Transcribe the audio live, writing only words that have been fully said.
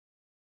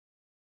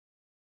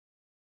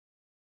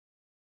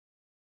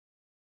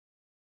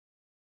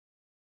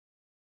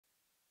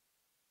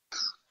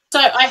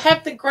I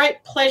have the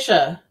great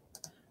pleasure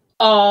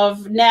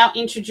of now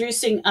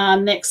introducing our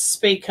next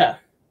speaker,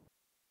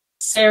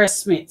 Sarah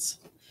Smits,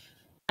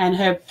 and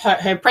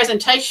her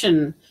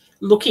presentation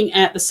looking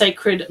at the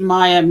sacred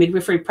Maya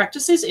midwifery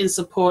practices in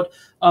support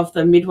of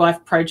the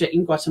Midwife Project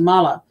in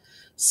Guatemala.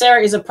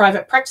 Sarah is a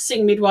private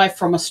practicing midwife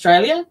from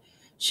Australia.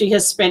 She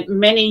has spent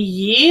many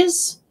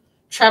years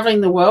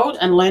traveling the world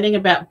and learning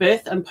about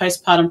birth and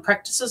postpartum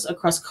practices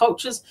across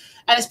cultures,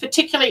 and is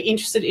particularly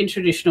interested in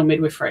traditional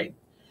midwifery.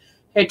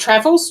 Her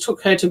travels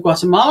took her to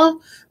Guatemala,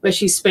 where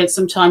she spent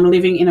some time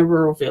living in a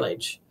rural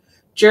village.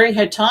 During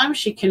her time,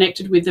 she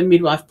connected with the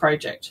Midwife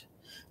Project,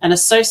 an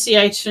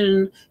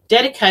association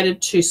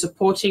dedicated to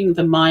supporting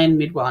the Mayan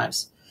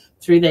midwives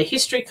through their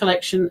history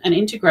collection and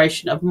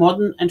integration of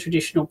modern and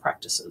traditional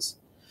practices.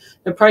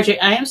 The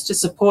project aims to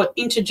support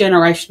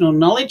intergenerational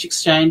knowledge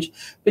exchange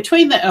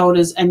between the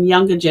elders and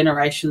younger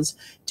generations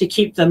to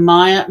keep the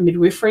Maya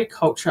midwifery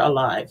culture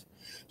alive.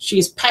 She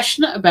is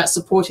passionate about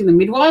supporting the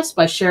midwives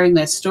by sharing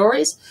their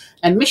stories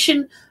and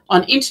mission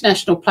on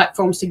international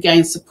platforms to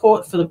gain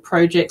support for the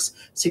project's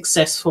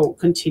successful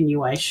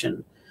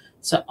continuation.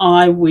 So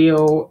I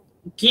will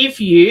give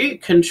you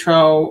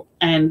control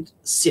and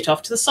sit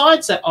off to the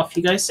side. So off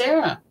you go,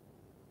 Sarah.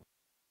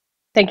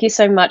 Thank you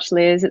so much,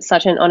 Liz. It's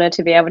such an honour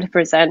to be able to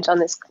present on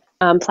this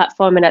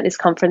platform and at this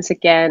conference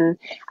again,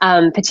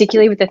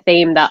 particularly with the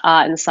theme, the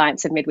art and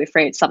science of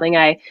midwifery. It's something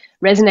I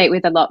resonate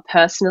with a lot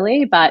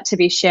personally, but to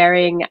be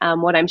sharing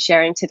what I'm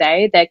sharing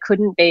today, there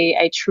couldn't be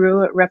a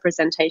truer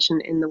representation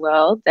in the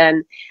world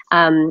than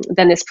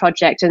this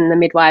project and the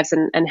midwives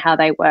and how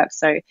they work.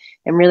 So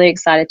I'm really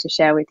excited to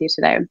share with you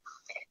today.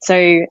 So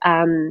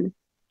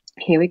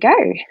here we go.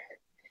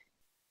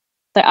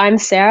 So I'm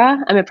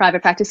Sarah. I'm a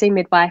private practicing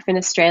midwife in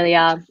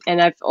Australia, and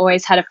I've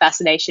always had a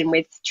fascination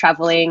with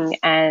traveling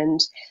and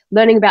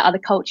learning about other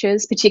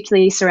cultures,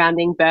 particularly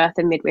surrounding birth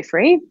and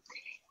midwifery.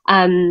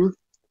 I've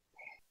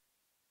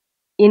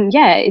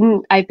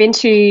been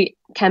to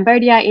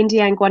Cambodia,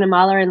 India, and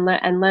Guatemala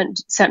and learned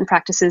certain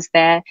practices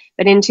there.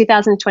 But in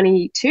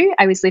 2022,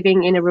 I was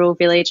living in a rural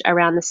village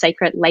around the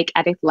sacred Lake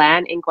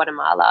Atitlan in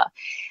Guatemala,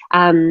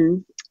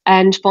 and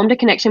formed a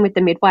connection with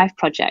the Midwife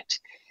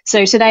Project.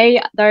 So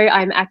today, though,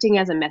 I'm acting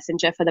as a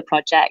messenger for the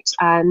project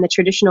and the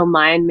traditional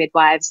Mayan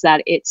midwives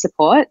that it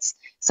supports.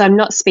 So I'm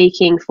not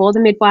speaking for the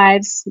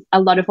midwives.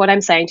 A lot of what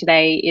I'm saying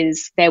today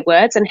is their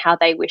words and how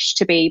they wish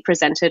to be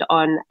presented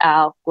on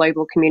our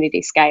global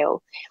community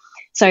scale.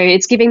 So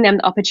it's giving them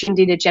the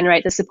opportunity to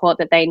generate the support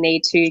that they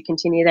need to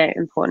continue their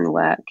important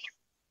work.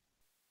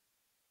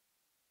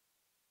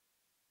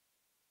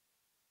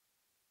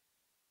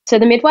 So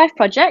the Midwife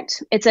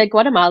Project, it's a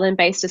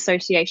Guatemalan-based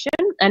association,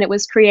 and it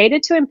was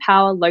created to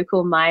empower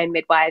local Mayan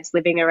midwives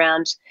living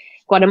around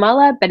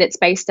Guatemala, but it's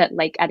based at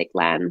Lake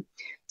Atitlan.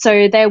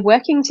 So they're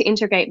working to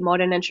integrate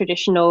modern and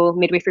traditional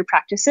midwifery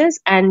practices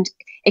and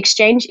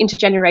exchange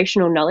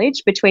intergenerational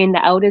knowledge between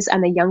the elders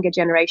and the younger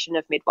generation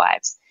of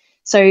midwives.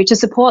 So to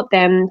support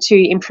them to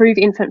improve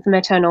infant and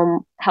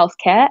maternal health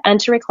care and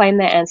to reclaim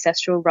their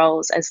ancestral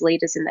roles as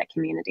leaders in their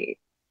community.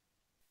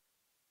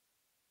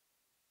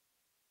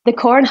 The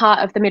core and heart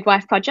of the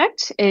Midwife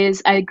Project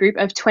is a group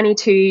of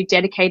 22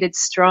 dedicated,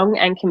 strong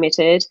and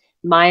committed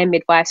Mayan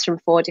midwives from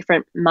 4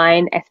 different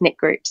Mayan ethnic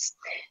groups.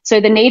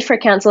 So the need for a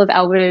council of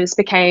elders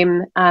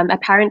became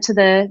apparent to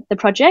the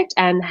project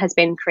and has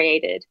been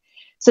created.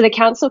 So the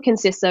council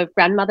consists of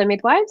grandmother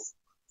midwives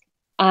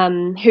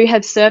who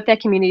have served their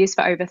communities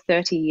for over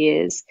 30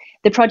 years.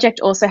 The project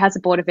also has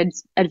a board of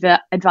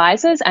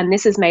advisors, and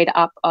this is made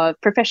up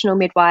of professional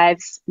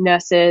midwives,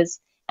 nurses,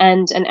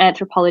 and an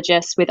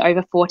anthropologist with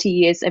over 40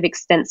 years of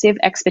extensive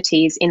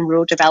expertise in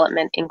rural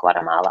development in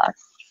Guatemala.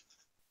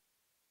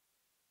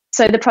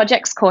 So the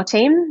project's core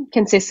team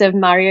consists of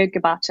Mario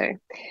Gabato.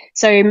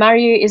 So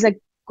Mario is a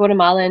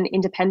Guatemalan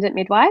independent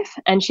midwife,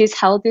 and she's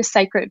held this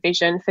sacred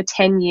vision for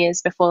 10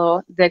 years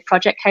before the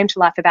project came to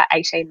life about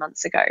 18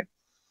 months ago.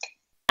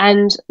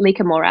 And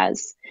Lika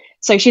Moraz.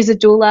 So she's a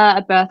doula,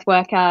 a birth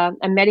worker,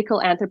 a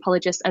medical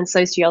anthropologist and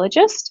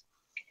sociologist.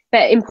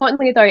 But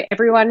importantly, though,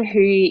 everyone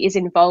who is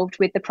involved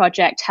with the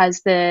project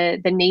has the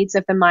needs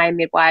of the Mayan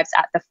midwives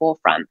at the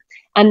forefront.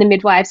 And the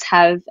midwives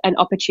have an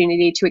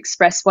opportunity to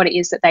express what it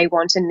is that they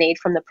want and need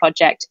from the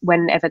project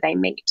whenever they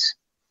meet.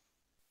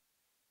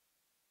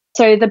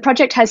 So the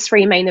project has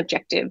 3 main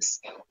objectives.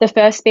 The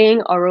first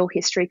being oral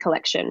history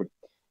collection.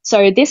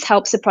 So this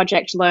helps the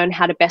project learn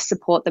how to best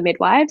support the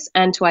midwives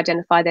and to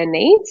identify their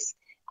needs.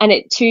 And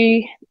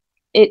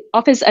it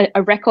offers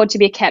a record to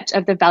be kept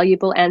of the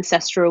valuable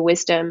ancestral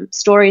wisdom,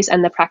 stories,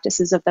 and the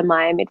practices of the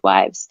Maya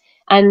midwives.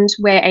 And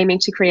we're aiming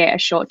to create a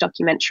short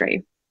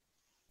documentary.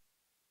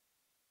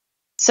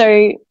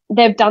 So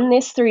they've done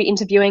this through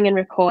interviewing and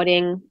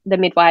recording the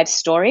midwives'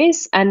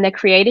 stories, and they're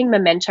creating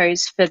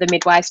mementos for the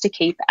midwives to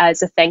keep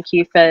as a thank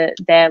you for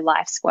their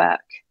life's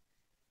work.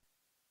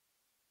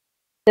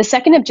 The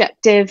second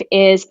objective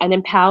is an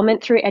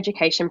empowerment through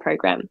education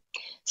program.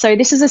 So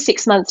this is a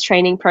 6-month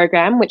training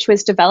program which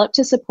was developed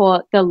to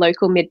support the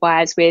local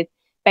midwives with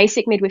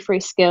basic midwifery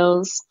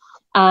skills,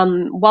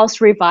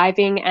 whilst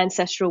reviving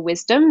ancestral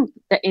wisdom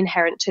that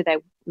inherent to their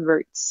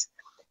roots.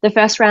 The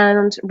first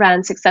round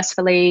ran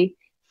successfully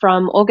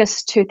from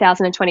August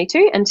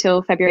 2022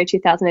 until February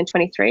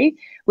 2023,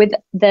 with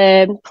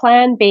the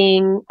plan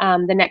being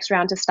the next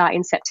round to start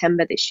in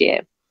September this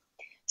year.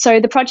 So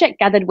the project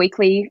gathered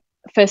weekly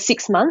for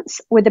 6 months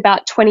with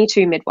about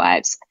 22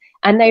 midwives,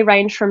 and they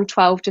range from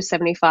 12 to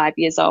 75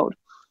 years old.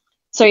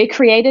 So it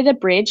created a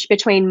bridge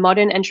between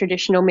modern and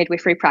traditional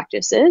midwifery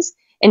practices,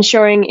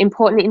 ensuring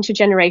important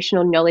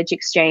intergenerational knowledge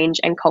exchange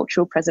and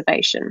cultural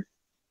preservation.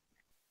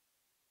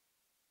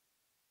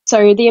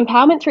 So the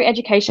Empowerment Through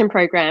Education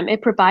program,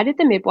 it provided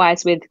the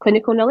midwives with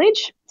clinical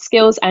knowledge,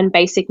 skills, and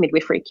basic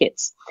midwifery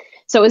kits.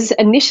 So it was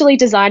initially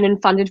designed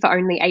and funded for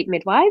only 8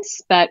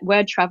 midwives, but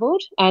word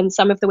travelled and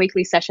some of the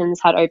weekly sessions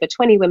had over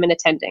 20 women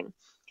attending.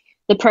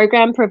 The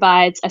program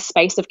provides a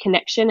space of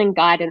connection and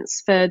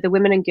guidance for the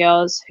women and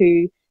girls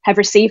who have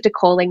received a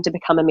calling to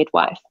become a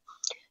midwife.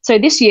 So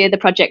this year, the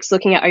project's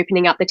looking at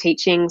opening up the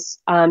teachings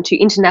to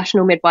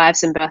international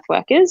midwives and birth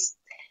workers,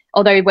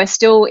 although we're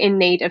still in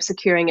need of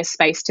securing a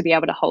space to be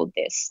able to hold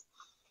this.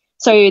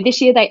 So this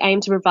year they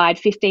aim to provide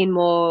 15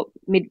 more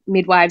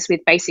midwives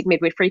with basic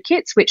midwifery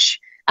kits, which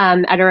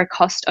at a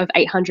cost of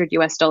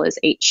 $800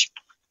 each.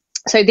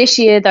 So this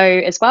year though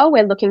as well,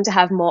 we're looking to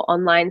have more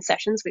online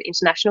sessions with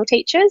international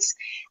teachers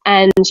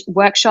and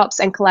workshops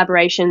and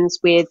collaborations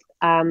with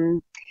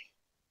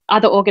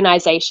other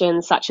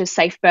organisations such as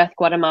Safe Birth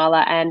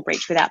Guatemala and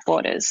Reach Without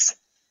Borders.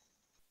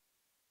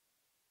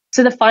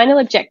 So the final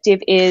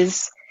objective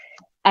is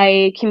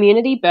a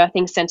community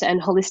birthing centre and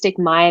holistic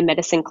Mayan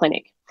medicine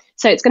clinic.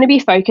 So it's going to be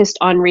focused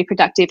on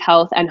reproductive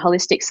health and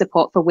holistic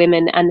support for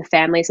women and the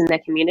families in their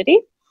community.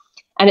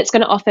 And it's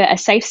going to offer a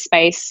safe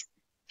space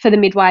for the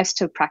midwives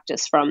to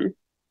practice from.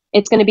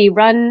 It's going to be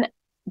run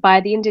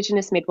by the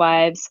Indigenous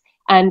midwives,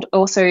 and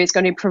also is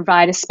going to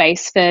provide a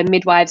space for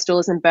midwives,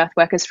 doulas and birth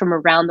workers from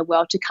around the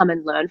world to come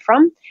and learn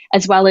from,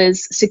 as well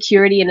as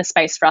security and a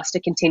space for us to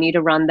continue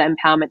to run the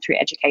Empowerment Through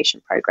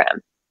Education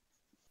program.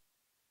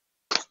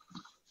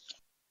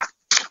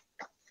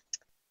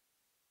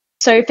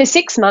 So for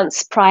 6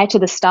 months prior to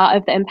the start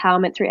of the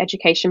Empowerment Through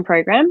Education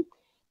program,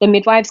 the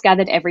midwives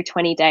gathered every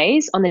 20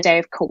 days on the day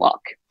of Kawok.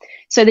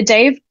 So the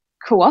day of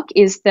Kawok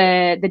is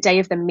the day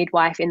of the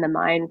midwife in the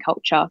Mayan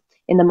culture,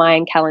 in the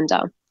Mayan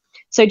calendar.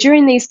 So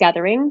during these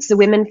gatherings, the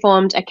women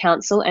formed a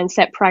council and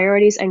set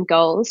priorities and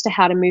goals to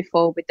how to move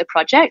forward with the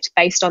project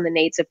based on the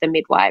needs of the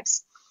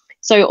midwives.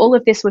 So all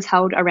of this was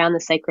held around the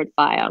sacred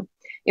fire.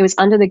 It was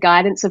under the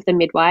guidance of the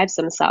midwives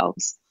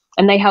themselves,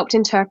 and they helped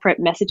interpret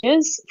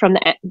messages from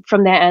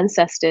their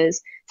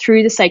ancestors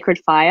through the sacred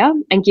fire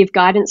and give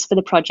guidance for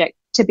the project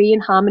to be in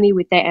harmony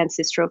with their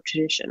ancestral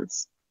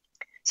traditions.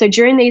 So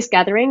during these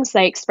gatherings,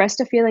 they expressed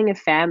a feeling of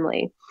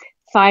family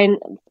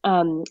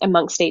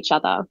amongst each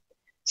other.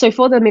 So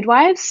for the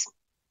midwives,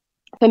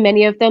 for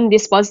many of them,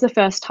 this was the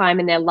first time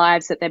in their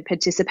lives that they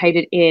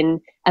participated in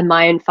a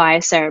Mayan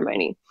fire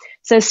ceremony.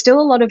 So there's still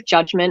a lot of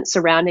judgment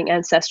surrounding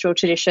ancestral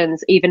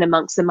traditions, even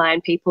amongst the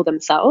Mayan people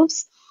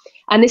themselves.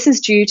 And this is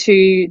due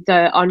to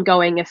the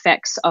ongoing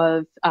effects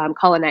of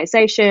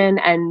colonization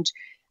and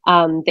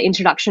the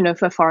introduction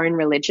of a foreign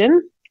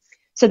religion.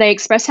 So they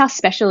express how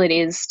special it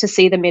is to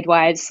see the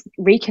midwives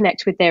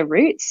reconnect with their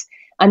roots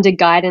under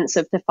guidance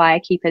of the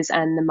firekeepers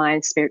and the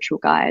Mayan spiritual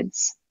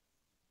guides.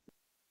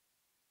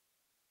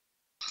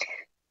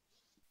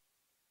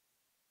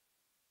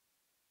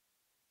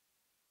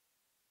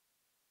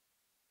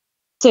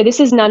 So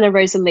this is Nana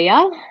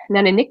Rosalia,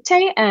 Nana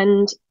Nikte,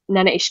 and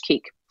Nana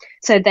Ishkik.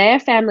 So they're a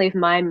family of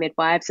Mayan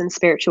midwives and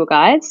spiritual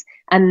guides,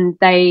 and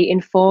they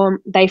form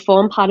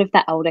part of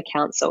the Elder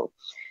Council.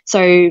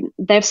 So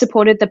they've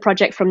supported the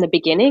project from the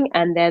beginning,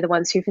 and they're the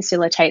ones who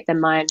facilitate the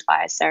Mayan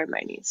fire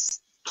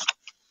ceremonies.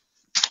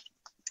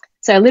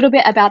 So a little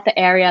bit about the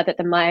area that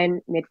the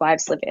Mayan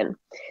midwives live in.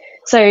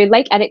 So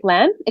Lake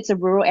Atitlan, it's a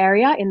rural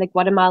area in the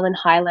Guatemalan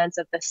highlands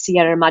of the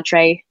Sierra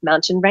Madre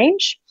mountain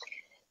range.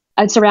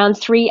 It's around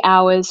 3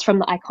 hours from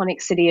the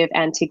iconic city of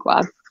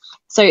Antigua.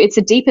 So it's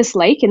the deepest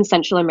lake in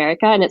Central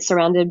America, and it's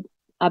surrounded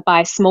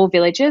by small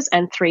villages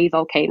and 3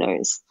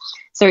 volcanoes.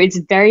 So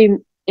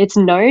it's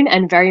known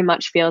and very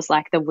much feels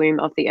like the womb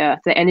of the earth.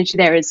 The energy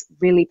there is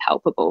really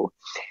palpable.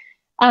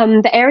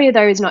 The area,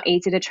 though, is not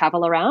easy to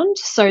travel around.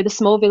 So the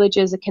small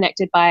villages are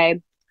connected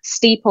by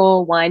steep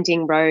or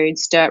winding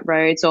roads, dirt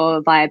roads,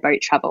 or via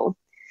boat travel.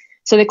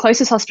 So the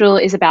closest hospital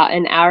is about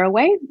an hour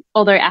away,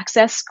 although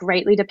access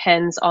greatly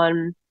depends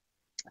on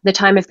the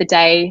time of the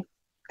day,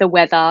 the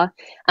weather,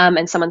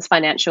 and someone's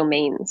financial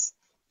means.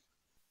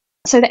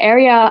 So the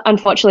area,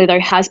 unfortunately,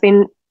 though, has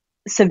been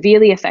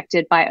severely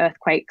affected by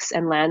earthquakes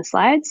and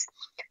landslides.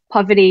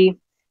 Poverty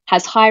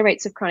has high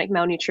rates of chronic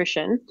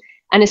malnutrition,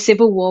 and a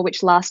civil war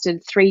which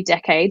lasted 3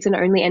 decades and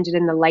only ended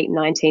in the late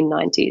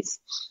 1990s.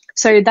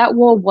 So that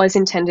war was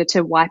intended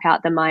to wipe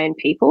out the Mayan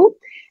people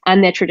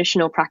and their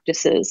traditional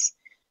practices.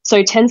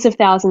 So tens of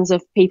thousands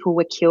of people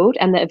were killed,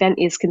 and the event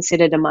is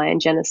considered a Mayan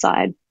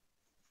genocide.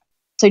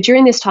 So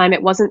during this time,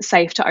 it wasn't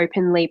safe to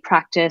openly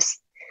practice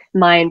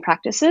Mayan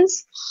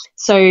practices.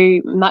 So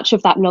much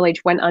of that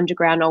knowledge went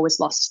underground or was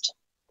lost.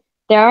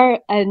 There are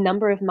a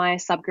number of Maya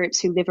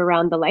subgroups who live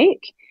around the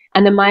lake,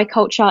 and the Maya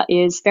culture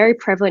is very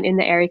prevalent in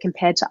the area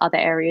compared to other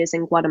areas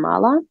in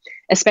Guatemala,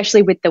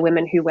 especially with the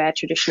women who wear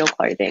traditional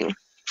clothing.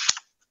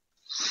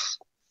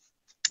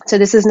 So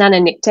this is Nana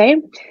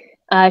Nicte.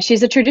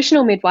 She's a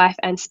traditional midwife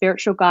and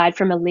spiritual guide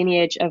from a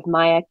lineage of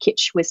Maya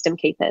Kitch wisdom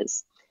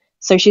keepers.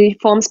 So she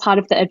forms part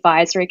of the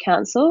advisory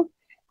council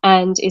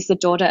and is the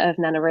daughter of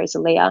Nana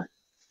Rosalia.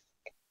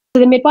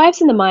 So the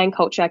midwives in the Mayan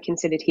culture are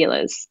considered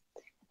healers.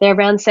 There are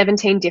around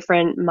 17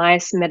 different Maya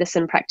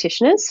medicine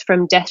practitioners,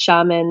 from death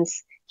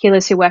shamans,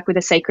 healers who work with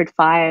a sacred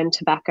fire and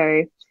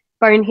tobacco,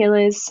 bone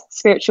healers,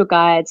 spiritual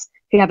guides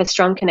who have a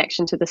strong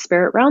connection to the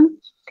spirit realm.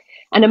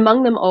 And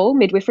among them all,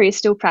 midwifery is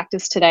still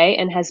practiced today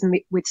and has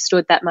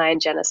withstood that Mayan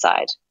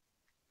genocide.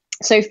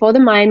 So for the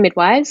Mayan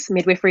midwives,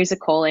 midwifery is a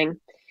calling.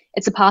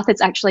 It's a path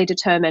that's actually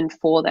determined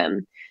for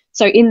them.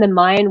 So in the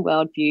Mayan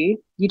worldview,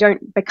 you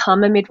don't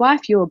become a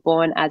midwife, you were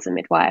born as a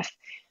midwife,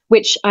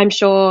 which I'm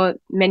sure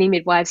many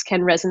midwives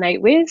can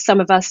resonate with. Some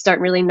of us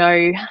don't really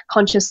know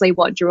consciously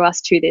what drew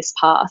us to this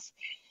path.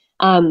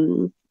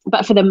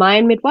 But for the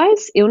Mayan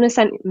midwives, illness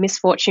and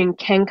misfortune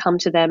can come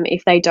to them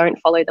if they don't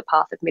follow the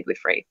path of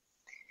midwifery.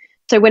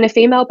 So when a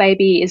female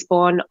baby is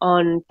born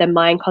on the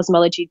Mayan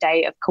cosmology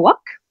day of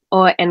Kawak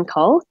or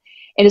Enkol,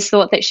 it is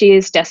thought that she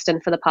is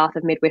destined for the path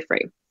of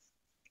midwifery.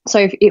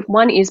 So if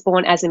one is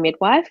born as a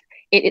midwife,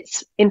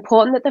 it's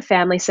important that the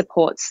family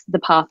supports the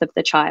path of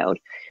the child.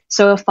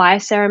 So a fire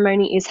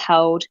ceremony is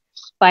held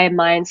by a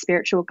Mayan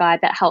spiritual guide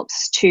that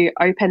helps to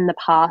open the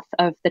path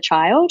of the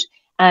child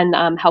and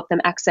help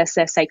them access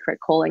their sacred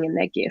calling and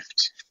their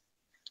gift.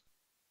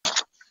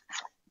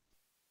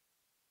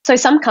 So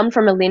some come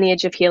from a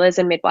lineage of healers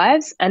and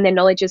midwives, and their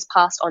knowledge is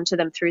passed on to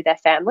them through their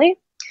family.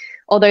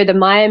 Although the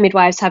Maya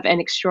midwives have an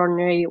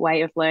extraordinary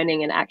way of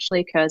learning and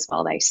actually occurs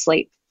while they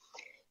sleep.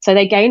 So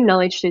they gain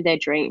knowledge through their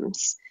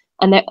dreams,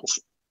 and that's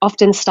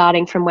often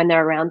starting from when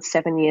they're around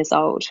 7 years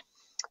old.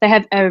 They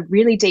have a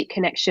really deep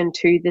connection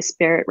to the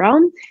spirit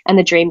realm and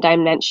the dream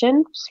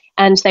dimension,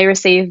 and they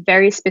receive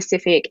very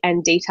specific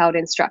and detailed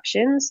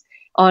instructions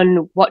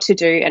on what to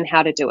do and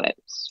how to do it.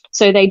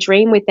 So they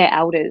dream with their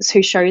elders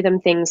who show them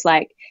things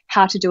like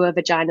how to do a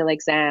vaginal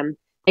exam.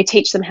 They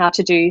teach them how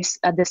to do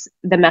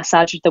the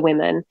massage of the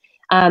women.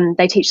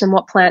 They teach them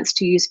what plants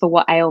to use for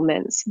what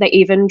ailments. They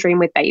even dream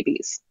with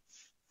babies.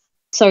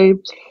 So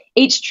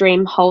each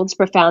dream holds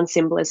profound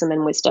symbolism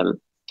and wisdom.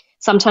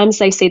 Sometimes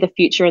they see the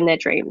future in their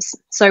dreams.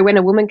 So when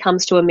a woman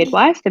comes to a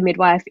midwife, the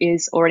midwife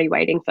is already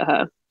waiting for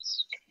her.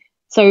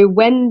 So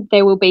when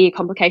there will be a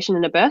complication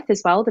in a birth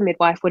as well, the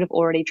midwife would have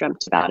already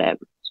dreamt about it.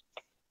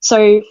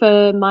 So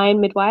for Mayan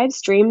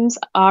midwives, dreams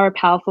are a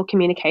powerful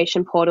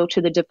communication portal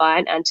to the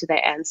divine and to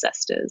their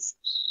ancestors.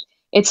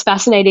 It's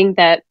fascinating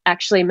that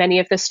actually many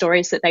of the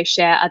stories that they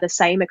share are the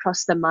same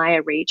across the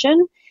Maya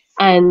region.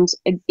 And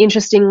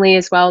interestingly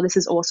as well, this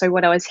is also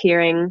what I was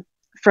hearing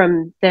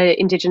from the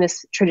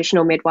Indigenous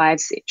traditional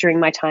midwives during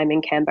my time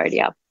in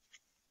Cambodia.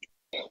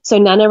 So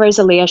Nana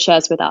Rosalia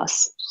shares with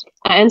us,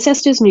 our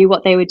ancestors knew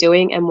what they were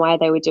doing and why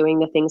they were doing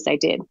the things they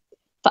did.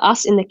 For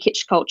us in the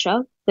Kitch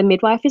culture, the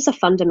midwife is a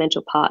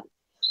fundamental part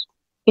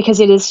because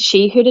it is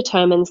she who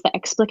determines the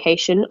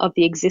explication of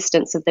the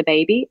existence of the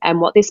baby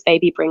and what this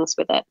baby brings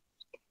with it.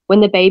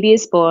 When the baby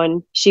is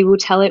born, she will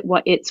tell it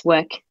what its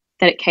work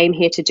that it came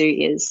here to do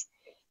is.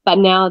 But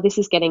now this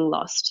is getting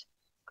lost.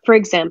 For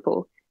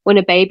example, when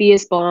a baby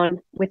is born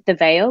with the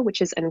veil,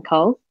 which is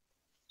Nkol,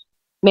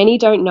 many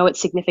don't know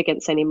its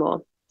significance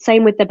anymore.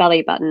 Same with the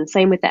belly button,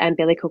 same with the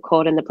umbilical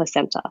cord and the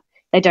placenta.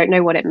 They don't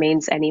know what it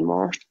means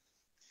anymore.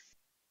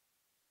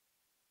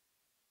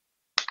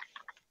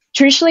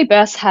 Traditionally,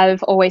 births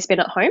have always been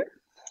at home.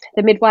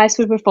 The midwives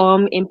would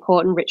perform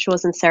important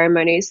rituals and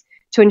ceremonies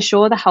to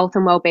ensure the health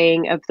and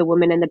well-being of the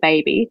woman and the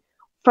baby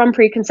from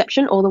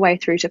preconception all the way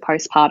through to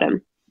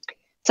postpartum.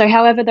 So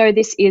however, though,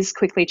 this is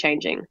quickly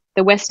changing.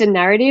 The Western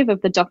narrative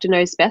of the doctor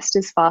knows best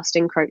is fast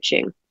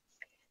encroaching.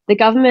 The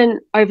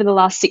government over the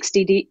last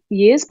 60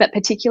 years, but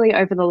particularly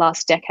over the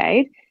last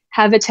decade,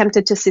 have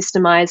attempted to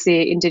systemize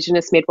the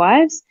Indigenous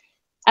midwives.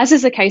 As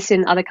is the case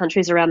in other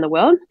countries around the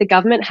world, the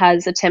government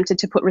has attempted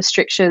to put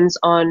restrictions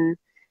on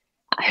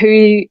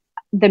who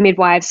the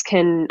midwives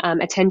can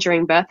attend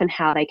during birth and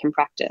how they can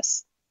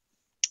practice.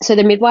 So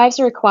the midwives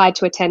are required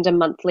to attend a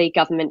monthly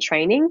government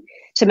training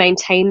to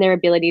maintain their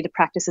ability to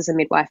practice as a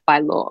midwife by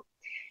law.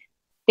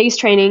 These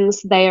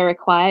trainings they are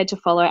required to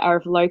follow are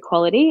of low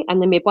quality,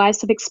 and the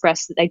midwives have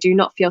expressed that they do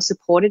not feel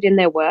supported in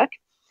their work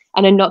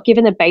and are not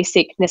given the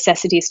basic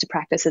necessities to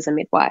practice as a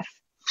midwife.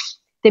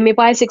 The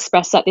midwives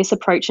express that this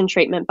approach and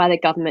treatment by the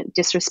government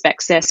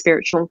disrespects their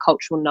spiritual and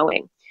cultural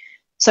knowing.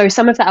 So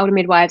some of the elder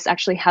midwives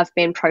actually have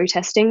been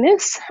protesting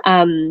this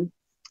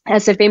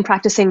as they've been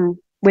practicing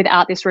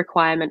without this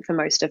requirement for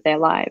most of their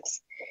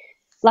lives.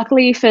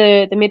 Luckily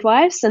for the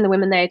midwives and the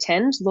women they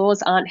attend,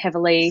 laws aren't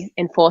heavily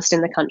enforced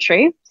in the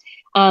country,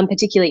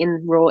 particularly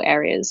in rural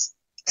areas.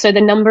 So the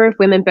number of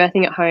women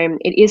birthing at home,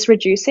 it is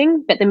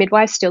reducing, but the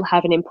midwives still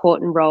have an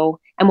important role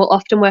and will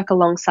often work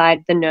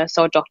alongside the nurse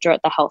or doctor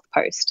at the health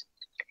post.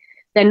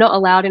 They're not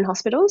allowed in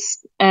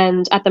hospitals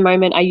and at the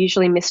moment are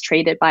usually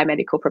mistreated by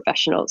medical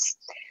professionals.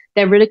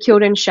 They're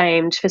ridiculed and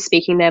shamed for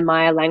speaking their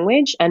Maya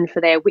language and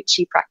for their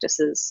witchy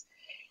practices,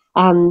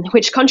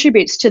 which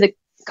contributes to the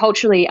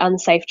culturally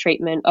unsafe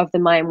treatment of the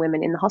Mayan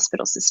women in the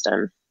hospital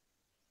system.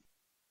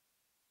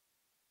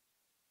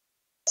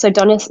 So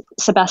Donna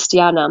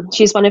Sebastiana,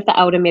 she's one of the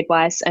elder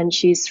midwives and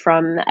she's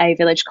from a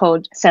village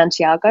called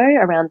Santiago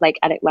around Lake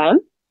Atitlan.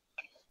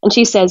 And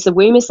she says, the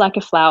womb is like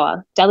a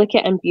flower,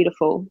 delicate and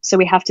beautiful, so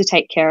we have to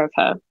take care of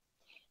her.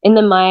 In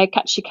the Maya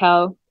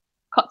Kachikal,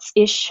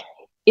 kots-ish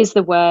is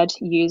the word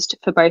used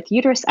for both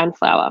uterus and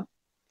flower.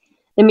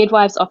 The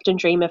midwives often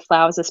dream of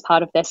flowers as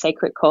part of their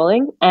sacred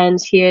calling, and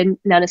here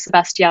Nana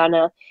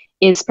Sebastiana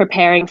is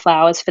preparing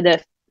flowers for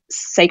the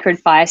sacred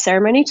fire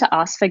ceremony to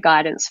ask for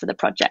guidance for the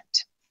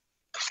project.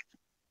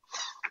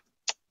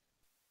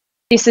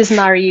 This is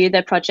Mariu,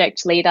 the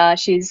project leader.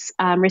 She's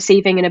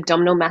receiving an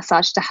abdominal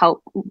massage to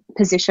help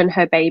position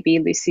her baby,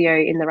 Lucio,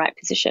 in the right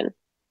position.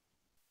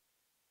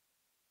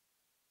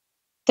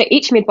 So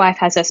each midwife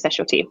has her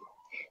specialty.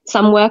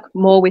 Some work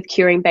more with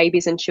curing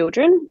babies and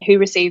children who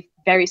receive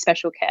very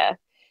special care,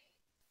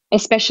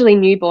 especially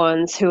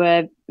newborns who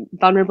are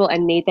vulnerable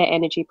and need their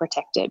energy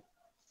protected.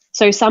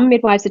 So some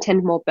midwives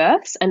attend more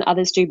births and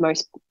others do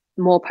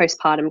more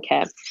postpartum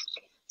care.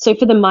 So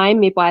for the Mayan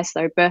midwives,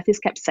 though, birth is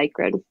kept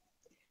sacred.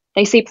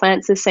 They see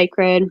plants as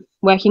sacred,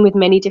 working with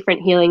many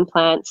different healing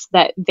plants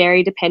that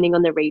vary depending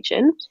on the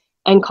region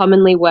and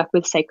commonly work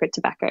with sacred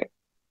tobacco.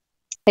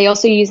 They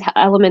also use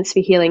elements for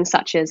healing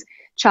such as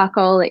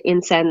charcoal,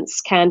 incense,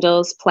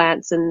 candles,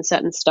 plants, and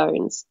certain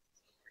stones.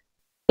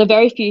 The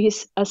very few who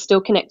are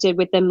still connected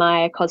with the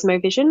Maya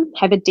cosmovision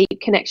have a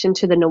deep connection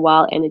to the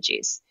Nawal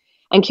energies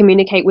and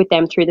communicate with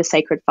them through the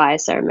sacred fire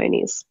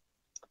ceremonies.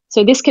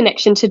 So this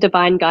connection to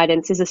divine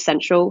guidance is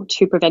essential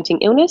to preventing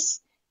illness,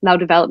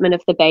 maldevelopment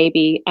of the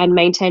baby, and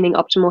maintaining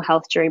optimal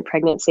health during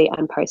pregnancy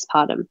and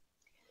postpartum.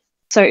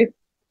 So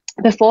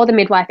before the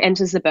midwife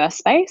enters the birth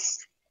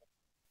space,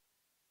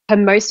 her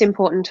most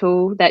important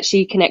tool that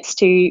she connects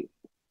to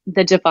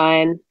the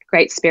divine,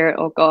 great spirit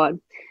or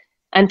God.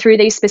 And through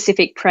these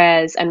specific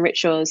prayers and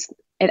rituals,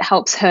 it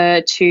helps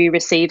her to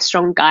receive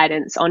strong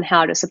guidance on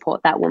how to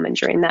support that woman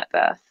during that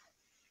birth.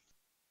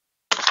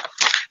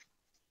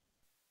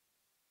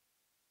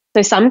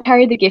 So some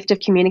carry the gift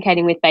of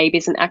communicating with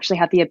babies and actually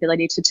have the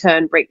ability to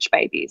turn breech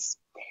babies.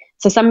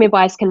 So some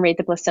midwives can read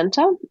the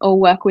placenta or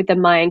work with the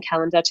Mayan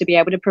calendar to be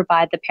able to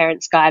provide the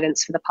parents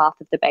guidance for the path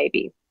of the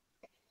baby.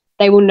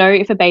 They will know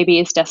if a baby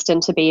is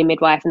destined to be a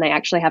midwife and they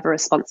actually have a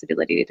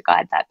responsibility to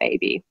guide that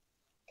baby.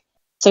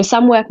 So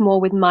some work more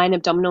with Mayan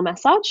abdominal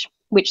massage,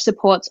 which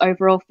supports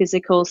overall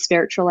physical,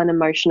 spiritual, and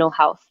emotional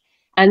health.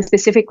 And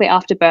specifically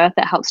after birth,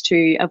 that helps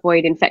to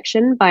avoid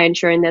infection by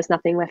ensuring there's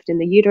nothing left in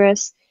the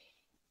uterus.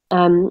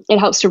 It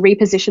helps to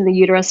reposition the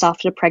uterus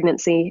after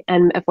pregnancy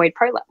and avoid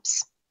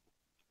prolapse.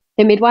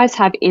 The midwives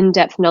have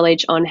in-depth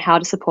knowledge on how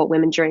to support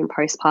women during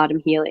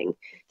postpartum healing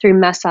through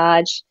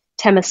massage,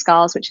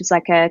 temescals, which is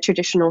like a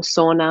traditional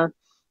sauna,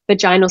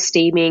 vaginal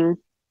steaming,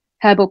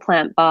 herbal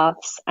plant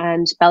baths,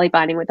 and belly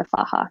binding with a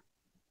faja.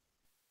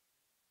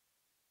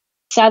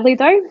 Sadly,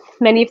 though,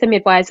 many of the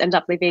midwives end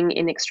up living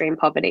in extreme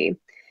poverty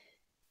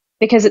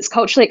because it's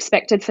culturally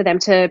expected for them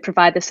to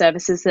provide the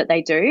services that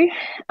they do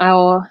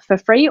or for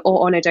free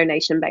or on a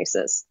donation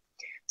basis.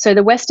 So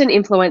the Western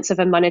influence of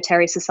a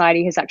monetary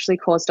society has actually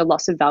caused a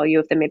loss of value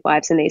of the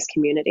midwives in these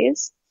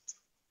communities.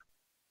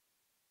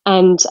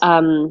 And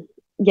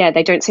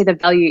they don't see the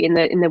value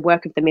in the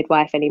work of the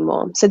midwife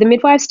anymore. So the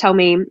midwives tell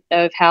me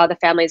of how the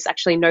families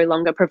actually no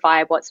longer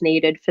provide what's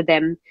needed for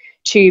them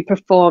to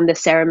perform the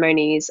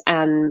ceremonies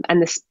and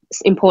this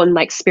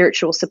important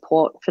spiritual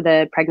support for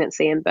the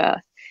pregnancy and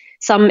birth.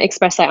 Some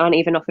express they aren't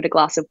even offered a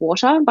glass of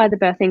water by the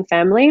birthing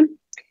family.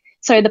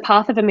 So the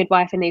path of a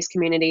midwife in these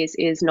communities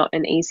is not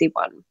an easy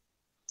one.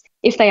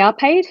 If they are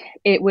paid,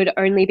 it would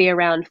only be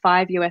around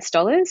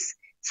 $5,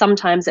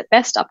 sometimes at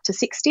best up to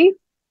 60.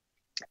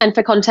 And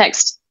for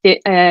context,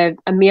 a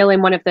meal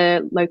in one of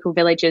the local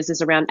villages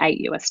is around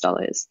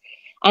 $8.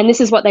 And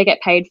this is what they get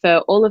paid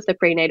for all of the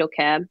prenatal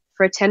care,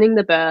 for attending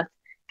the birth,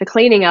 for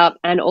cleaning up,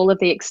 and all of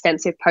the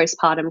extensive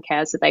postpartum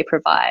cares that they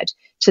provide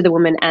to the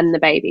woman and the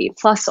baby,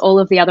 plus all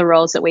of the other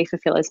roles that we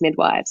fulfill as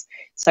midwives.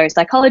 So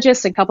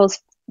psychologist and couples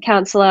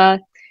counsellor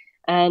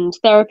and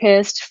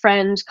therapist,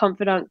 friend,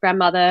 confidant,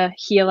 grandmother,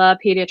 healer,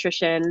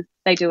 pediatrician,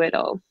 they do it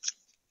all.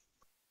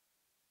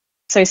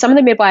 So some of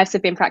the midwives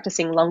have been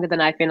practicing longer than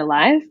I've been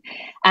alive,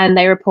 and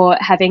they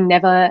report having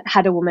never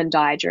had a woman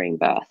die during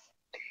birth.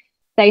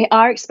 They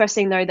are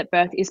expressing, though, that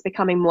birth is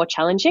becoming more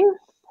challenging,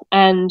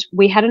 and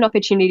we had an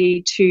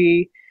opportunity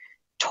to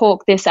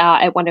talk this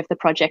out at one of the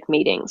project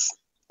meetings.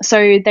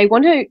 So they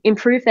want to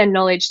improve their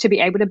knowledge to be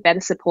able to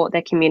better support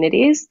their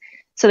communities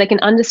so they can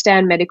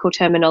understand medical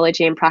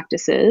terminology and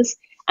practices,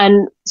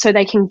 and so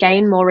they can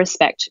gain more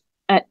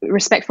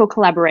respectful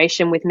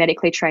collaboration with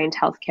medically trained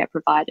healthcare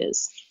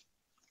providers.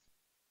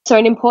 So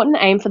an important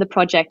aim for the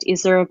project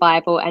is the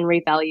revival and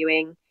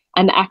revaluing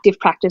and the active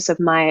practice of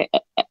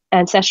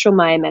ancestral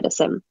Mayan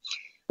medicine,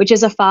 which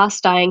is a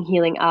fast-dying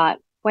healing art,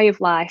 way of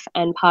life,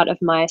 and part of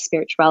Maya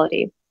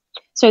spirituality.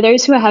 So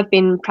those who have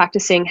been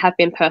practicing have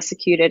been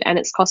persecuted, and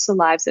it's cost the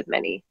lives of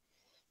many.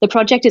 The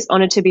project is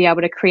honoured to be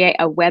able to create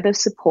a web of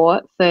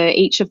support for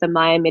each of the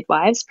Mayan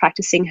midwives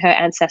practicing her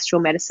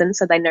ancestral medicine,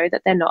 so they know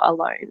that they're not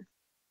alone.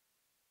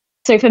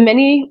 So for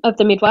many of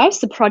the midwives,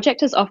 the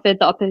project has offered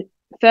the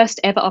first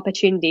ever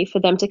opportunity for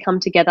them to come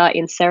together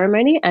in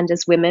ceremony and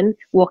as women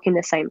walking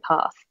the same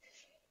path.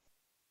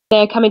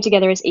 They're coming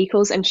together as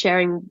equals and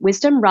sharing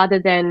wisdom rather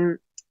than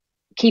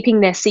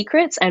keeping their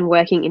secrets and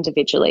working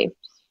individually.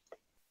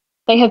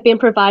 They have been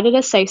provided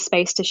a safe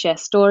space to share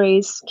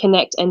stories,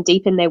 connect and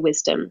deepen their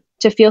wisdom,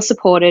 to feel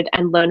supported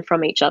and learn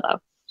from each other.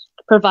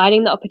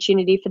 Providing the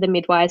opportunity for the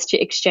midwives to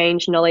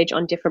exchange knowledge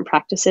on different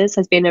practices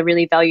has been a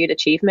really valued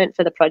achievement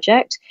for the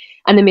project,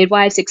 and the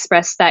midwives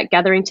expressed that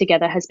gathering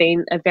together has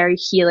been a very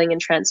healing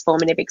and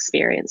transformative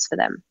experience for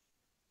them.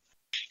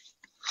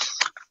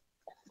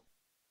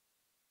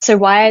 So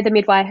why the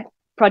Midwife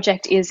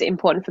Project is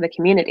important for the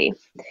community.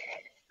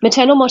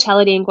 Maternal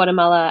mortality in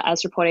Guatemala,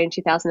 as reported in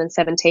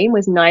 2017,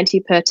 was 90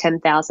 per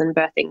 10,000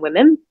 birthing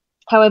women.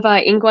 However,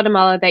 in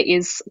Guatemala, there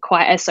is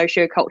quite a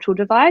socio-cultural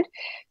divide.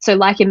 So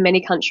like in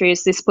many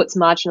countries, this puts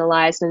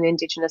marginalised and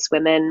Indigenous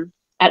women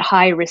at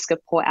high risk of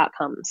poor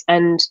outcomes.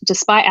 And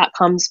despite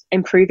outcomes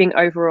improving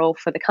overall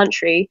for the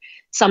country,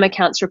 some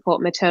accounts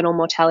report maternal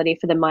mortality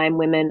for the Mayan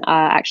women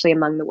are actually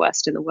among the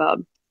worst in the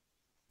world.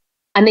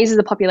 And these are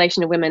the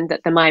population of women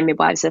that the Mayan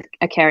midwives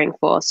are caring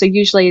for. So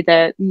usually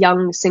the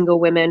young single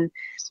women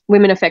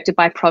affected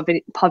by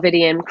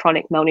poverty and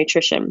chronic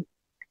malnutrition.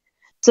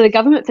 So the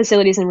government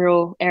facilities in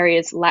rural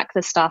areas lack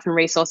the staff and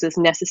resources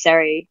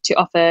necessary to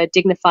offer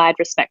dignified,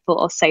 respectful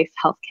or safe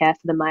healthcare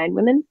for the Mayan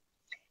women,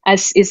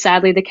 as is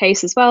sadly the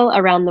case as well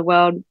around the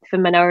world for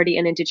minority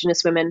and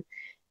Indigenous women.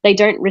 They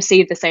don't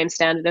receive the same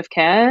standard of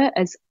care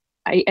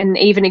and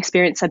even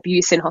experience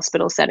abuse in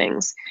hospital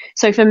settings.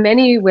 So for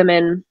many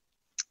women,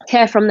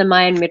 care from the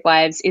Mayan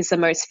midwives is the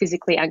most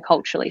physically and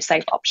culturally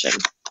safe option.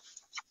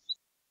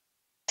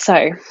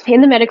 So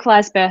in the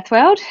medicalised birth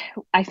world,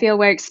 I feel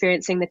we're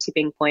experiencing the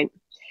tipping point,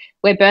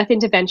 where birth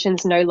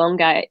interventions no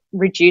longer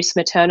reduce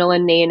maternal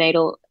and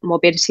neonatal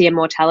morbidity and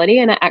mortality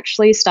and are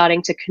actually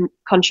starting to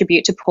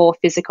contribute to poor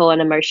physical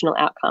and emotional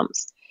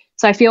outcomes.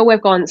 So I feel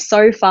we've gone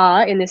so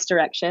far in this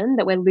direction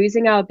that we're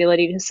losing our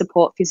ability to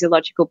support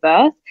physiological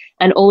birth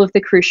and all of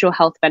the crucial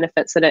health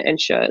benefits that it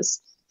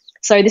ensures.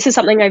 So this is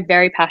something I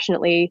very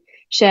passionately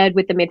shared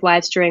with the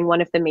midwives during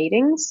one of the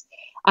meetings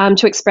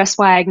to express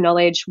why I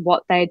acknowledge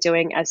what they're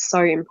doing as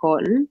so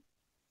important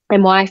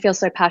and why I feel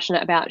so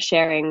passionate about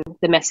sharing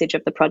the message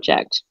of the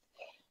project.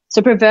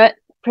 So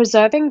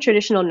preserving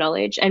traditional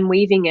knowledge and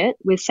weaving it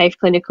with safe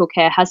clinical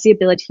care has the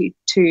ability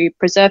to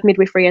preserve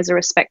midwifery as a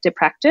respected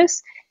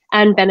practice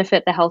and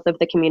benefit the health of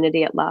the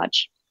community at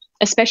large,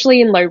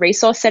 especially in low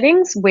resource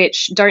settings,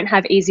 which don't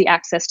have easy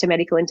access to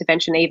medical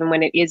intervention even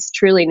when it is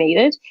truly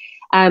needed.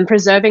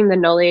 Preserving the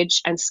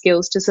knowledge and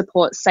skills to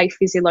support safe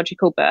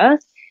physiological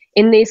birth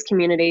in these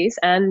communities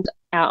and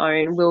our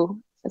own will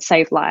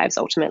save lives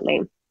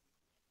ultimately.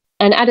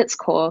 And at its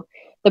core,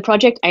 the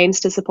project aims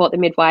to support the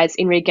midwives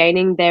in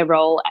regaining their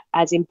role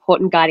as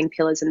important guiding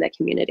pillars in their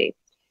community,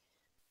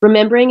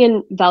 remembering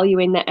and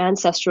valuing the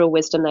ancestral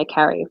wisdom they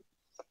carry,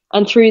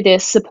 and through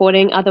this,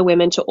 supporting other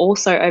women to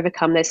also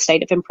overcome their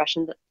state of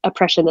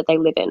oppression that they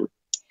live in.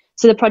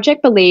 So the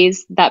project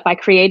believes that by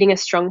creating a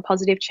strong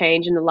positive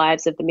change in the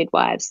lives of the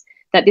midwives,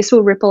 that this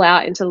will ripple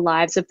out into the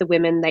lives of the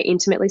women they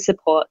intimately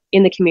support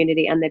in the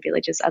community and their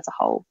villages as a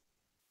whole.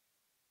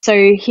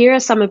 So here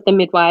are some of the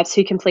midwives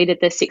who completed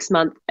the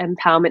 6-month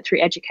Empowerment Through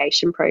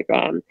Education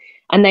program,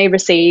 and they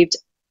received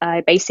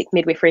basic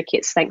midwifery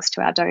kits thanks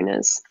to our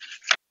donors.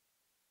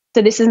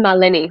 So this is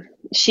Marlene.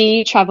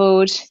 She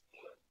travelled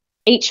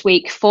each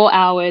week 4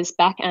 hours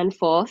back and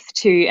forth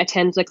to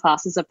attend the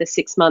classes of the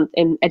 6-month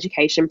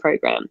education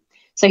program.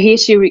 So here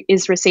she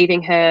is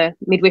receiving her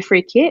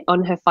midwifery kit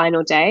on her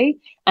final day,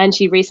 and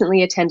she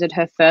recently attended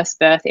her first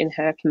birth in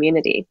her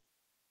community.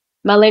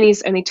 Marlene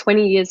is only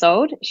 20 years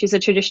old. She's a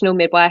traditional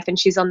midwife and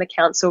she's on the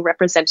council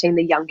representing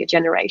the younger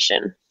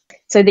generation.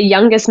 So the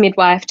youngest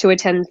midwife to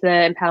attend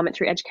the Empowerment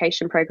Through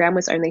Education program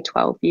was only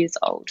 12 years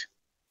old.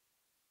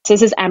 So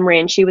this is Amory,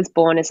 and she was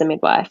born as a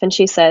midwife, and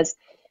she says,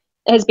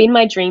 "It has been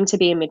my dream to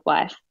be a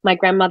midwife. My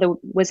grandmother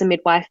was a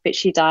midwife, but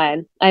she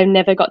died. I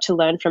never got to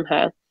learn from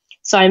her.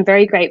 So I'm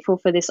very grateful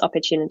for this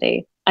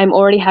opportunity. I'm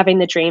already having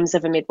the dreams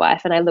of a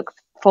midwife, and I look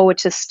forward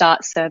to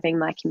start serving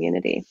my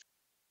community."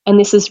 And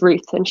this is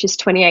Ruth, and she's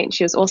 28, and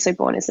she was also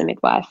born as a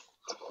midwife.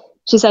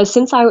 She says,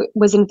 "Since I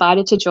was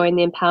invited to join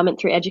the Empowerment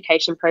Through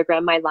Education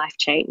program, my life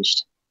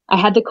changed. I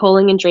had the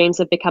calling and dreams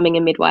of becoming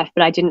a midwife,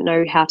 but I didn't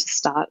know how to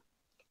start.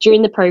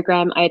 During the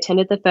program, I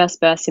attended the first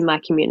births in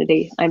my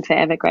community. I'm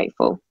forever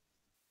grateful."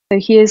 So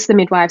here's the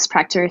midwives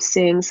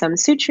practicing some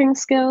suturing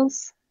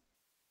skills.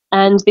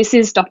 And this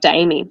is Dr.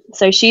 Amy.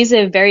 So she's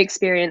a very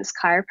experienced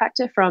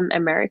chiropractor from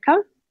America.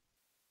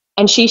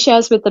 And she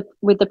shares with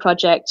the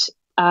project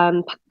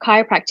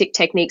chiropractic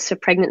techniques for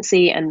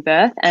pregnancy and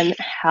birth and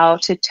how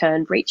to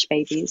turn breech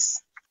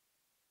babies.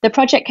 The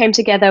project came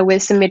together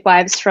with some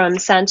midwives from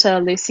Santa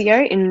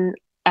Lucia in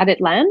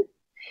Atitlan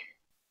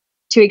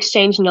to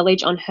exchange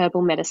knowledge on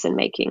herbal medicine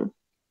making.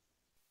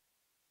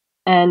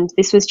 And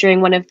this was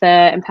during one of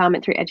the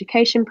Empowerment Through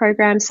Education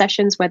program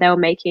sessions where they were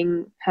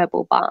making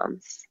herbal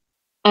balms.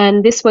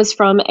 And this was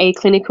from a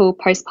clinical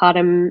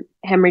postpartum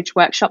hemorrhage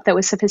workshop that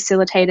was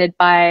facilitated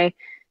by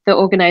the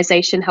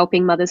organisation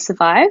Helping Mothers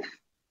Survive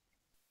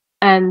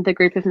and the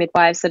group of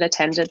midwives that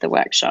attended the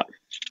workshop.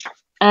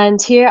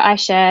 And here I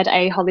shared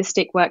a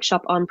holistic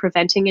workshop on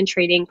preventing and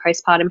treating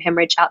postpartum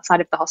hemorrhage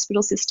outside of the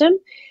hospital system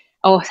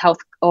or health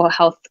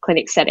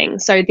clinic setting.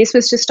 So this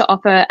was just to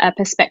offer a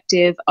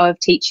perspective of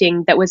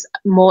teaching that was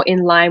more in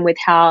line with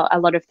how a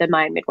lot of the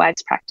Mayan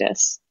midwives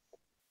practice.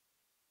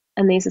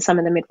 And these are some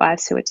of the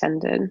midwives who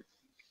attended.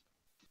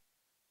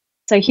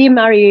 So here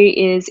Mario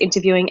is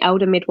interviewing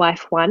elder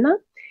midwife Juana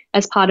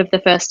as part of the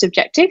first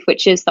objective,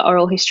 which is the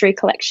oral history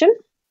collection.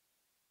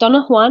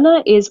 Donna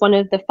Juana is one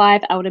of the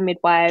 5 elder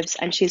midwives,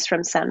 and she's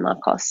from San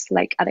Marcos,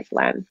 Lake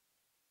Atitlan.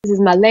 This is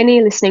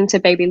Marlene listening to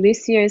baby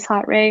Lucio's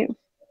heart rate.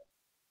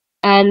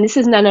 And this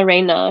is Nana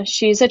Reina.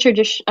 She's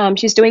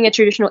doing a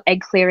traditional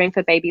egg clearing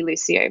for baby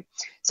Lucio.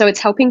 So it's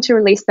helping to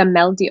release the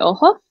mel de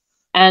ojo,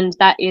 and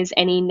that is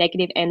any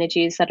negative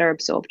energies that are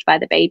absorbed by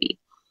the baby.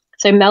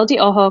 So mel de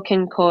ojo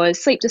can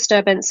cause sleep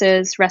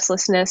disturbances,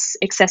 restlessness,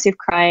 excessive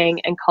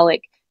crying, and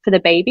colic for the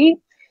baby,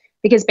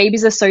 because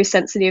babies are so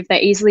sensitive,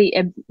 they easily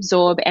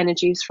absorb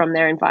energies from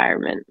their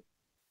environment.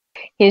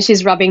 Here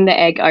she's rubbing the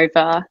egg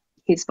over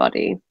his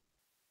body.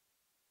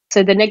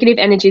 So the negative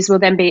energies will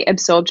then be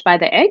absorbed by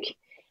the egg,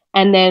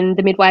 and then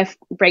the midwife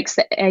breaks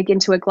the egg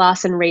into a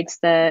glass and reads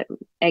the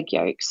egg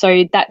yolk.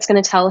 So that's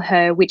going to tell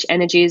her which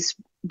energies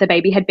the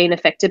baby had been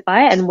affected by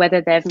and whether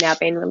they've now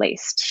been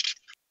released.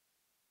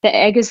 The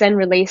egg is then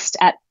released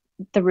at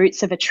the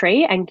roots of a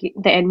tree, and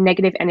the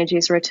negative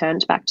energies are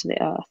returned back to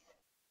the earth.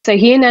 So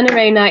here Nana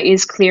Reina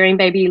is clearing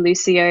baby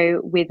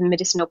Lucio with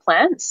medicinal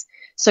plants.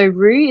 So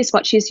rue is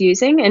what she's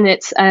using, and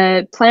it's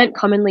a plant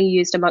commonly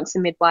used amongst the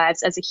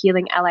midwives as a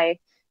healing ally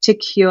to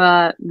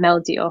cure mel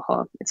de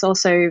ojo. It's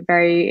also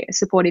very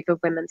supportive of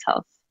women's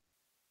health.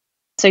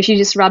 So she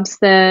just rubs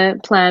the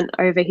plant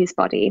over his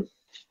body.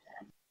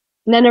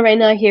 Nana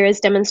Reina here is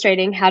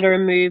demonstrating how to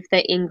remove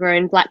the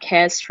ingrown black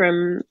hairs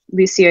from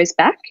Lucio's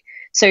back.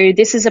 So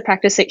this is a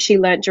practice that she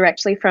learnt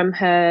directly from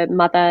her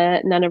mother,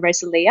 Nana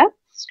Rosalia.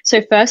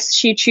 So first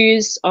she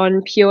chews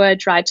on pure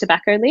dried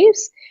tobacco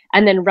leaves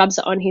and then rubs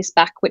it on his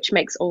back, which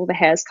makes all the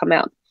hairs come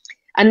out.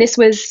 And this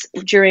was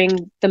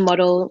during the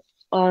module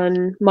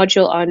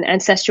on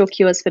ancestral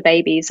cures for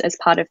babies as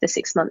part of the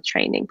 6-month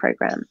training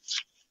program.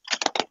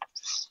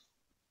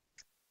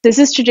 This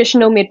is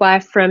traditional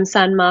midwife from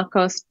San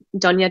Marcos,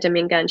 Doña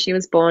Dominga, and she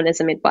was born as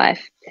a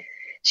midwife.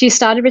 She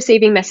started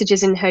receiving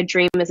messages in her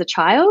dream as a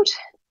child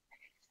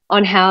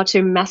on how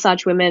to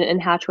massage women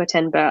and how to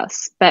attend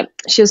births, but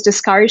she was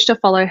discouraged to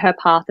follow her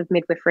path of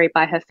midwifery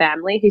by her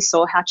family, who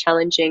saw how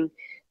challenging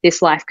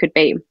this life could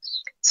be.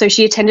 So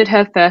she attended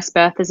her first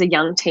birth as a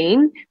young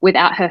teen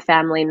without her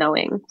family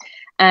knowing,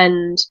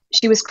 and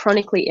she was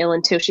chronically ill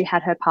until she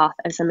had her path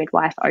as a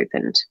midwife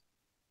opened.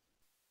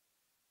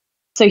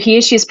 So here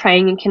she's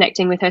praying and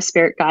connecting with her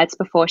spirit guides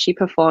before she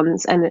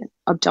performs an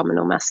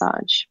abdominal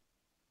massage.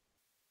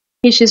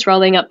 Here she's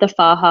rolling up the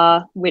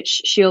faja,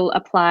 which she'll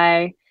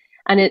apply,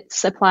 and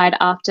it's applied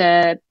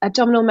after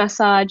abdominal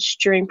massage,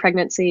 during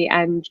pregnancy,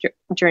 and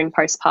during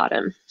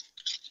postpartum.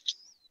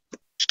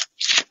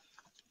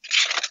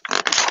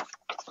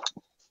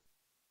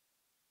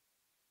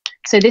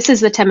 So this is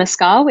the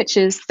temescal, which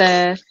is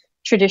the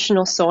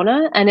traditional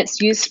sauna, and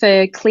it's used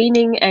for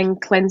cleaning and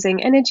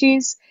cleansing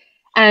energies,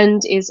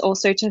 and is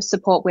also to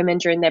support women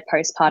during their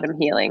postpartum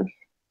healing.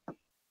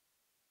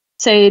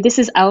 So this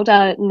is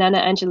Elder Nana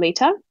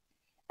Angelita,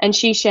 and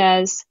she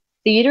shares,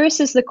 the uterus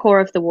is the core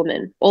of the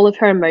woman. All of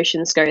her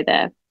emotions go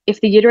there.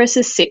 If the uterus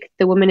is sick,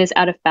 the woman is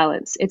out of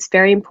balance. It's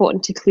very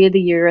important to clear the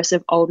uterus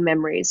of old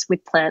memories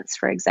with plants,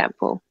 for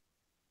example.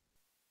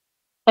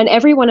 And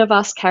every one of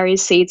us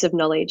carries seeds of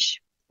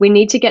knowledge. We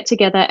need to get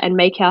together and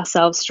make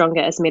ourselves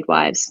stronger as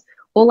midwives.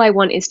 All I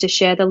want is to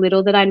share the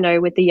little that I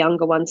know with the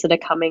younger ones that are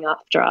coming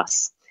after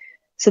us.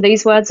 So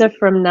these words are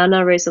from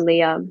Nana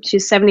Rosalia.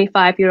 She's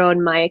 75-year-old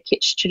Maya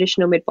Kitsch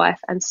traditional midwife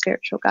and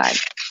spiritual guide.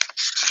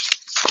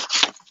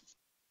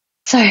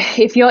 So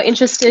if you're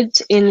interested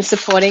in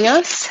supporting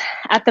us,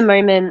 at the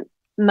moment,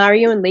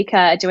 Mario and Lika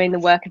are doing the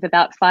work of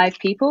about 5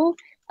 people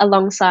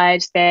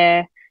alongside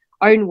their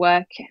own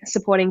work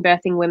supporting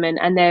birthing women,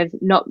 and they're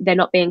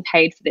not being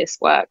paid for this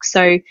work.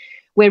 So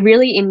we're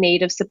really in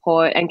need of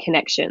support and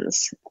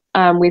connections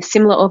with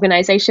similar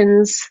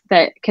organizations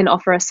that can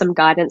offer us some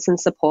guidance and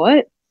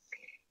support.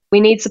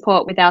 We need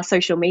support with our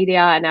social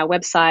media and our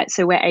website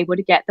so we're able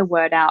to get the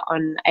word out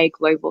on a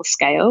global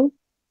scale.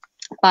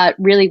 But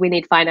really we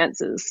need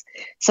finances.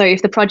 So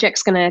if the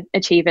project's going to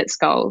achieve its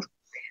goal,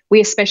 we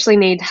especially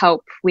need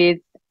help with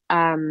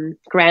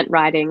grant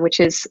writing, which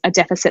is a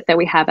deficit that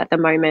we have at the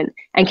moment,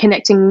 and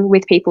connecting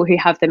with people who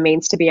have the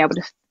means to be able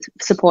to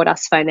support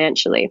us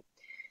financially.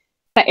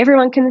 But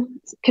everyone can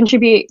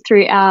contribute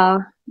through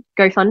our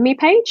GoFundMe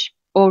page,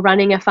 or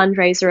running a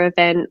fundraiser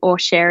event, or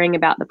sharing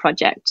about the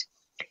project.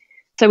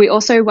 So we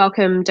also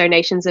welcome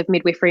donations of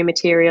midwifery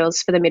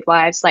materials for the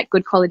midwives, like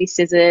good quality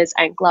scissors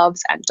and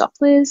gloves and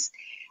Dopplers.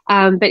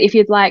 But if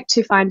you'd like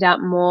to find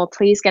out more,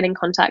 please get in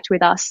contact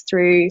with us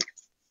through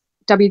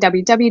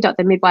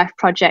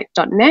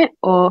www.themidwifeproject.net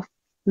or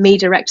me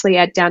directly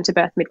at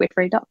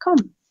downtobirthmidwifery.com.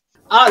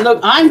 Look,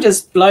 I'm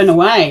just blown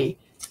away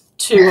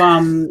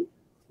to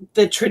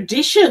the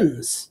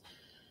traditions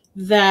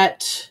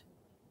that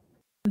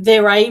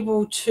they're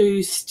able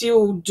to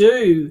still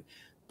do,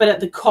 but at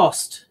the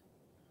cost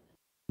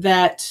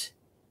that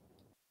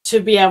to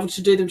be able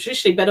to do them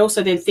traditionally, but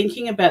also then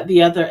thinking about the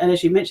other, and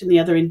as you mentioned, the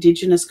other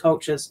Indigenous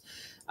cultures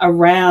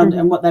around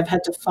and what they've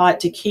had to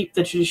fight to keep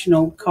the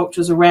traditional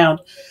cultures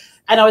around.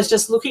 And I was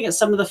just looking at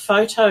some of the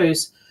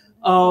photos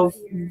of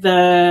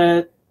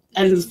and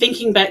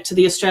thinking back to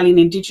the Australian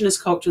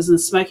Indigenous cultures and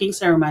smoking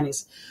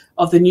ceremonies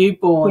of the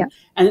newborn.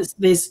 And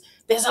there's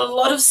a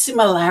lot of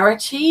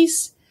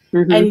similarities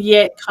and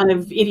yet kind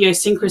of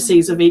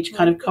idiosyncrasies of each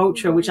kind of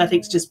culture, which I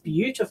think is just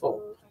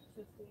beautiful.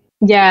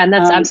 Yeah, and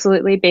that's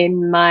absolutely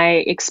been my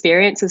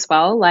experience as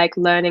well, like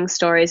learning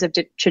stories of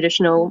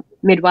traditional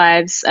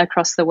midwives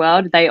across the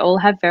world. They all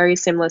have very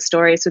similar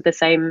stories with the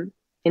same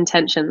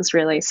intentions,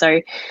 really.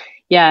 So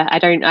yeah, I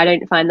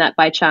don't find that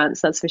by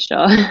chance, that's for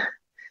sure.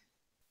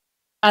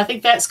 I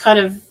think that's kind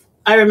of,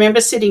 I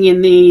remember sitting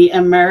in the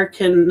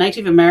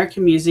Native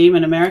American Museum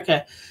in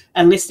America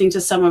and listening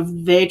to some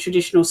of their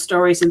traditional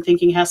stories and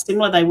thinking how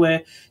similar they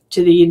were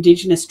to the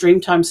Indigenous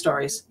Dreamtime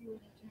stories.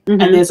 And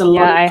there's a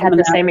lot. I had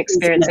the same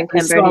experience in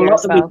Cambodia. So a lot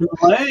as well. that we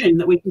can learn,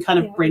 that we can kind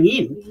of bring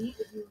in.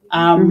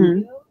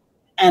 And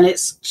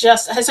it's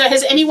just, so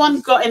has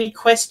anyone got any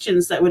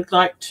questions that would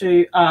like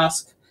to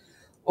ask,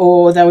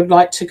 or they would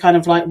like to kind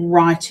of like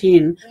write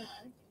in?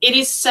 It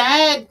is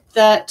sad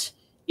that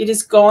it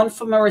has gone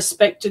from a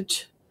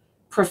respected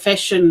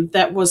profession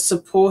that was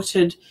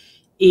supported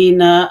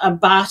in a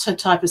barter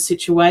type of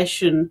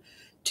situation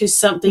to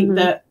something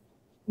that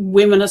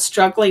women are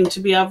struggling to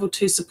be able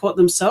to support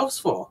themselves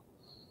for.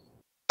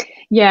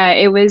 Yeah,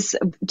 it was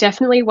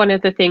definitely one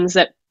of the things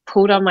that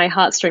pulled on my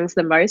heartstrings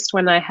the most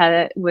when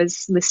I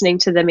was listening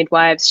to the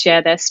midwives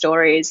share their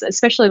stories,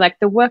 especially like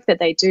the work that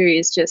they do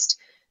is just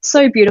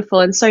so beautiful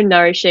and so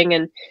nourishing,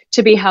 and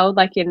to be held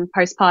like in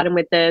postpartum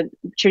with the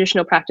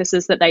traditional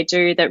practices that they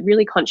do that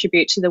really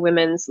contribute to the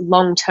women's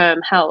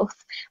long-term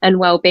health and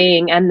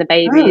well-being and the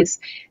babies,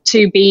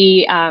 to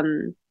be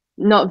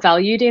not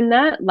valued in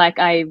that. Like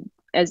am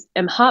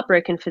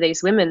heartbroken for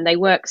these women. They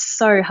work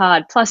so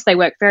hard, plus they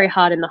work very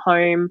hard in the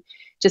home.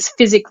 Just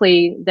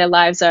physically, their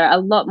lives are a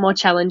lot more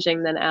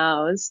challenging than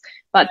ours,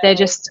 but they're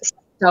just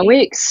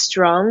stoic,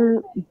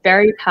 strong,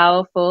 very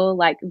powerful,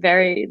 like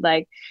very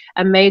like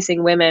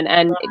amazing women.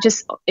 And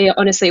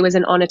honestly, it was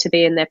an honor to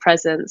be in their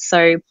presence.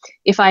 So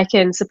if I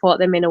can support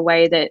them in a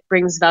way that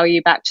brings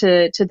value back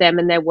to them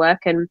and their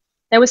work, and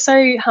they were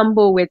so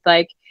humble with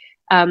like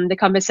the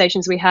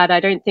conversations we had. I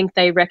don't think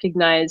they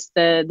recognize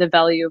the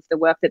value of the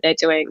work that they're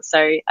doing. So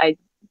I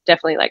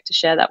definitely like to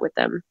share that with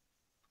them.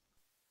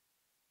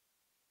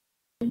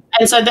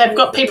 And so they've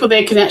got people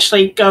there can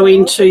actually go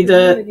into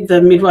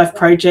the Midwife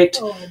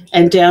Project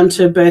and down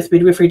to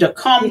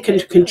birthmidwifery.com.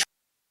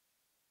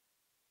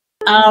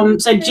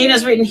 So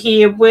Gina's written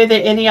here, were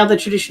there any other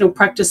traditional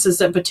practices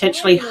that are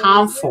potentially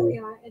harmful?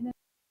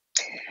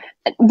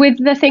 With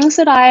the things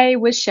that I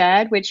was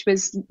shared, which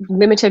was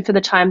limited for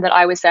the time that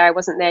I was there, I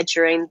wasn't there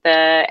during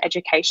the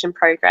education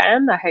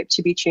program. I hope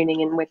to be tuning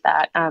in with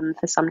that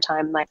for some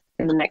time, like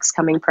in the next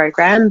coming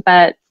program.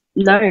 But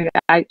no,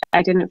 I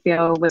didn't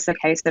feel was the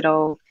case at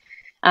all.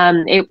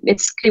 It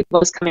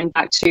was coming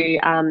back to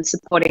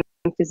supporting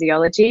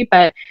physiology,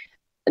 but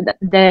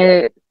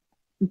they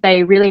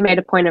really made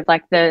a point of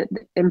like the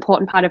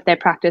important part of their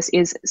practice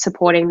is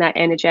supporting that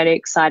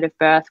energetic side of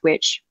birth,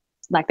 which,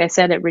 like they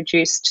said, it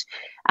reduced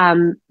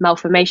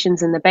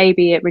malformations in the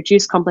baby, it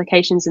reduced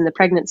complications in the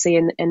pregnancy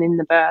and in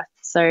the birth.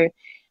 So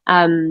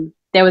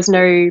there was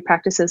no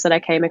practices that I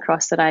came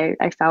across that I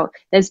felt.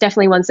 There's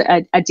definitely ones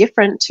that are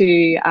different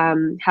to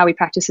how we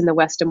practice in the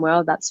Western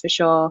world, that's for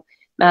sure,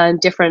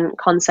 different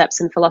concepts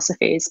and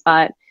philosophies,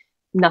 but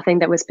nothing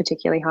that was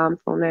particularly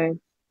harmful, no.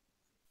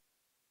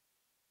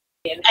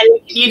 And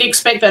you'd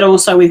expect that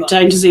also with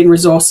changes in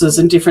resources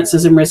and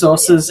differences in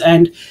resources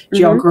and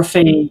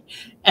geography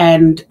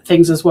and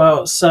things as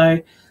well. So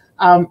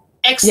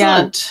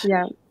excellent.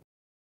 Yeah.